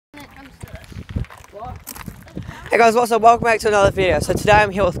Hey guys, what's up? Welcome back to another video. So today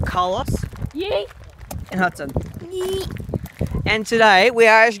I'm here with Carlos. Yay! And Hudson. Yay! And today we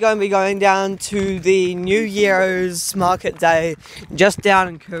are actually going to be going down to the New Year's market day just down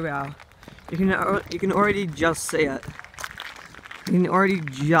in Kurow. You can already just see it. You can already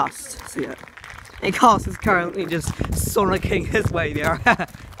just see it. And Carlos is currently just sonicking his way there.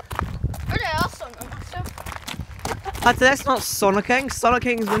 But that's not sonicking.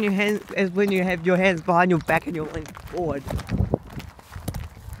 Sonicking is when you have your hands behind your back and you're leaning forward.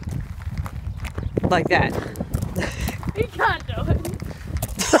 Like that. You can't do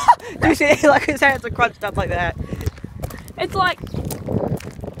it. Do you see like his hands are crunched up like that? It's like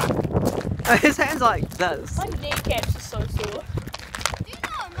his hands like this. my kneecaps are so sore. Do you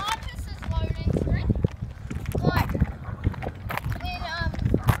know Marcus is loading screen? Like when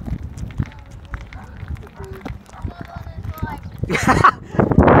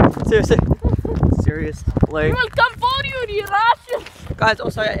Seriously. We will come for you, you Russians! Guys,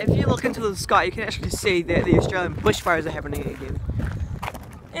 also if you look into the sky you can actually see that the Australian bushfires are happening again.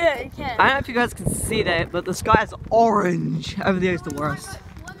 Yeah, you can. I don't know if you guys can see that, but the sky is orange over there is the worst.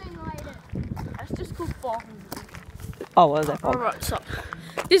 That's just called fog. Oh, what is that for? Alright, so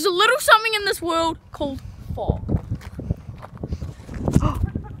there's a little something in this world called fog. Oh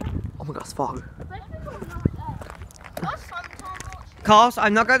my god, it's fog. Carlos,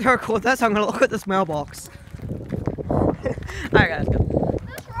 I'm not going to record this, I'm going to look at this mailbox. Alright guys, go.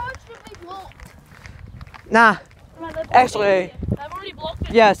 This road should be blocked. Nah, actually, They've already blocked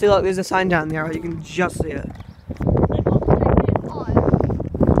it. yeah, see look, there's a sign down there, you can just see it.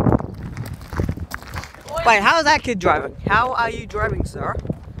 Wait, how is that kid driving? How are you driving, sir?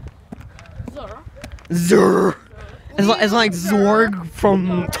 Zurr. It's like Zorg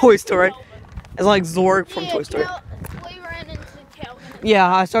from Toy Story. It's like Zorg from Toy Story. We ran into Calvin.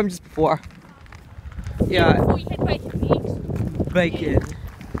 Yeah, I saw him just before. Yeah. Before you had bacon eggs. Bacon.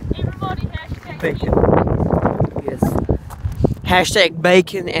 Everybody hashtag Bacon. Yes. Hashtag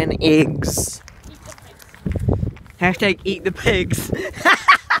bacon and eggs. Hashtag eat the pigs. Do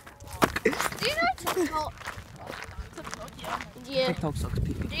you know TikTok? Yeah. TikTok sucks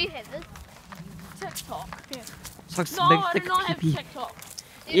pee. Do you have it? TikTok. Yeah. Sucks No, big I do thick not have pee. TikTok.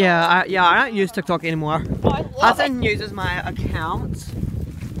 Yeah, I don't use TikTok anymore. I love it. Hudson uses my account.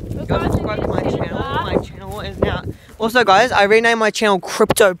 Go subscribe to my channel. My channel is now. Also, guys, I renamed my channel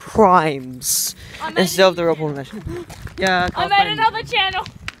Crypto Primes instead of the real information. Yeah, I made another channel.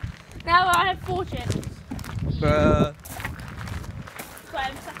 Now I have 4 channels. Bruh. So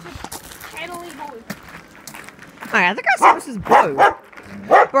I'm such a channel-y boy. Hey, I think I see Mrs. Blue.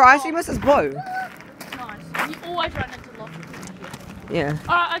 Bro, I see Mrs. Blue. Nice. You always run into lots of people here. Yeah.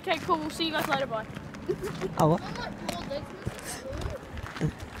 Alright, okay, cool. We'll see you guys later. Bye. Oh, what?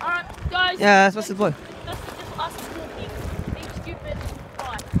 Alright, guys. Yeah, that's Mrs. Blue. This is just us talking. Being stupid.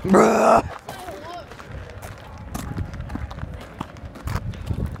 Bye. Bruh.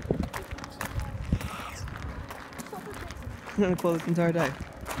 I'm gonna close this entire day.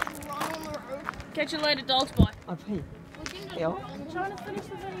 Catch you later, dogs. Bye. I pee. I'm trying to finish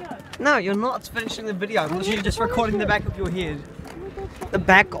the video. No, you're not finishing the video. I'm literally just recording the back of your head. The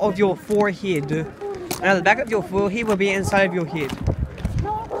back of your forehead. No, the back of your forehead will be inside of your head.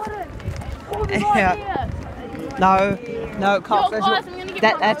 No, I wouldn't. Yeah. No, Cox. Yo, guys, I'm gonna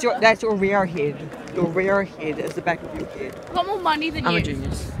get That's your rear head. Your rear head is the back of your head. I've got more money than I'm you. a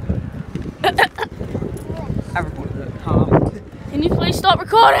genius. I recorded it. Huh? Can you please stop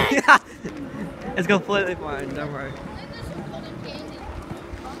recording? It's completely fine. Don't worry.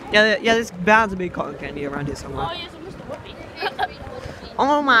 Yeah, there's bound to be cotton candy around here somewhere. Oh, yes, Mr. Whippy.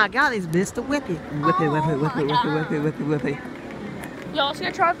 Oh my god, it's Mr. Whippy. Whippy, whippy, whippy, whippy, whippy, whippy. Yo, let's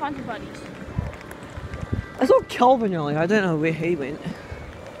go try and find your buddies. I saw Kelvin earlier, I don't know where he went.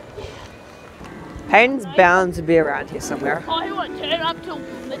 Hayden's bound to be around here somewhere. Oh, he won't turn up till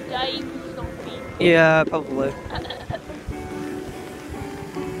midday. He's not here. Yeah, probably.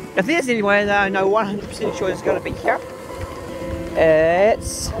 If there's any way that I know 100% sure is going to be here,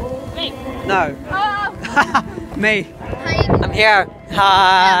 it's... Me. No. Oh. Me. Hayden. I'm here.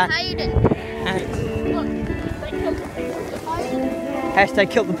 Ha. Hayden. Look, they killed the pigs. Hashtag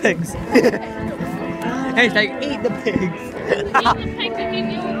kill the pigs. Hashtag eat the pigs. Eat the pigs in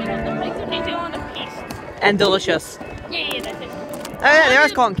New Zealand because the pigs in New Zealand are pests. And delicious. Yeah, that's it. Oh yeah, there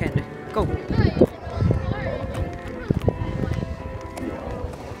is cotton candy. Cool.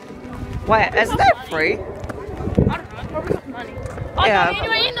 Wait, isn't that free? I don't know, probably got money. Yeah. Okay,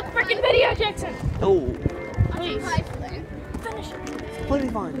 anyway, in the freaking video, Jackson. Oh. Please. Finish it. It's completely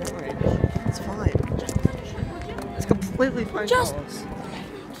fine, don't worry. It's fine. It's completely fine. Just-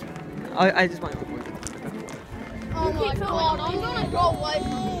 I just want to record it. my god, I'm gonna go away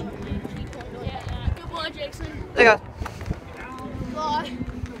from Yeah. Goodbye, Jason. There you go. Bye.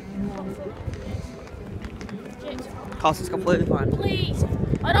 Jason, Cost is completely fine. please.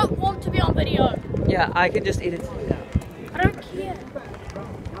 I don't want to be on video. Yeah, I can just eat it. I don't care.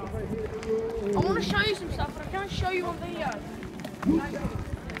 I want to show you some stuff, but I can't show you on video.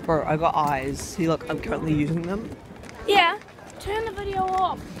 Bro, I got eyes. See, look, I'm currently using them. Yeah. Turn the video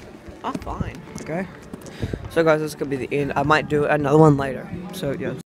off. Oh, fine. Okay. So guys, this is gonna be the end. I might do another one later. So yeah.